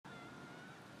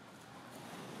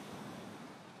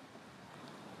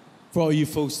For all you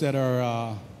folks that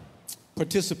are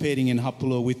participating in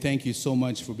Hapalua, we thank you so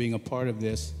much for being a part of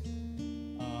this.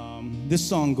 This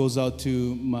song goes out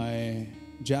to my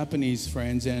Japanese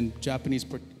friends and Japanese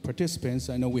participants.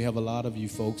 I know we have a lot of you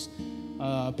folks.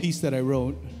 A piece that I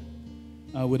wrote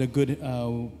with a good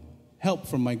help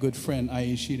from my good friend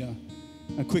Aishida.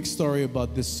 A quick story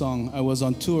about this song. I was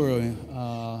on tour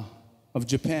of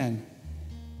Japan,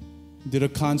 did a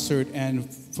concert, and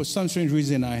for some strange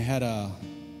reason I had a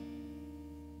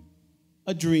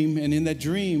dream, and in that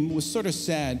dream was sort of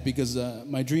sad because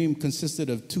my dream consisted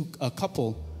of a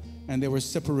couple, and they were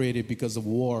separated because of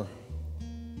war.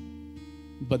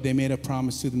 But they made a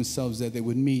promise to themselves that they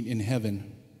would meet in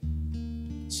heaven.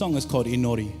 The song is called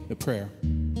Inori, the prayer.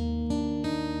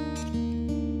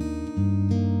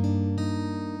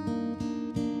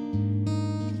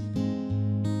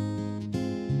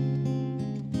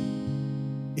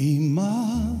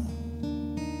 Ima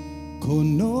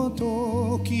kono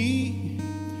toki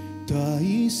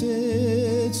大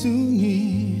切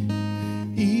に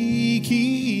生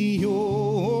き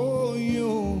よう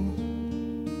よ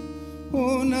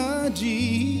同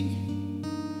じ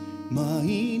毎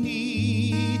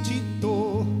日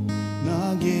と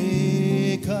嘆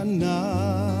か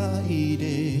ないで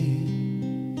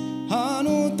あ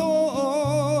の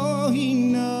遠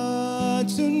い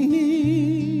夏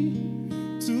に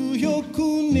強く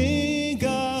願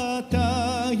っ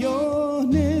たよ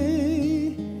ね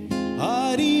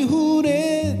ありふ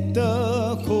れた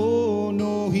こ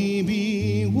の日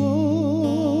々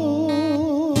を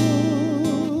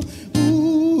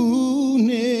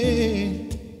ね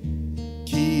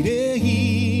きれ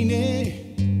い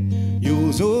ね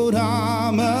夜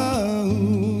空舞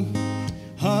う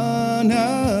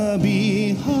花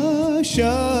火はし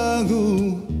ゃぐ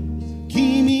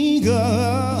君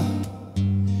が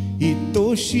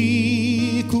愛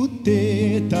しく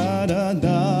てただ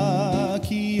抱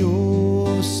き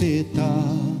寄せた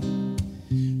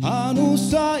あの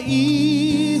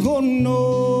最後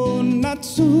の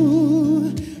夏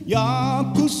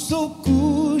約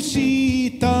束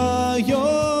した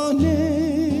よ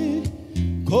ね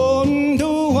今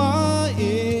度は会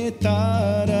え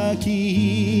たら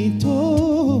きっ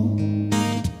と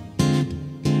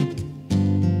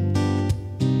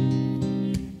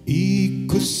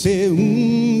幾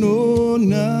千の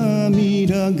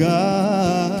涙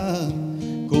が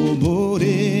こぼ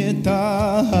れ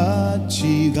た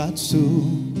8月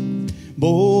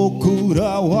僕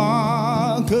ら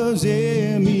は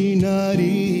風にな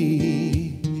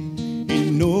り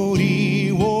祈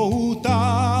りを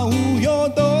歌うよ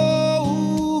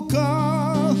どう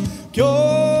か今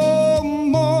日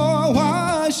も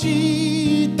明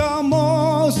日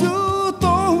もずっと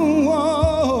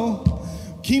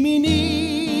君に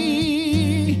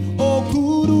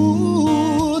送る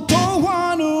永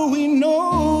遠の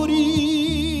祈り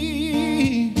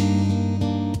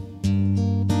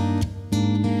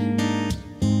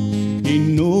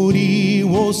祈りを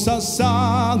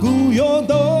捧ぐよ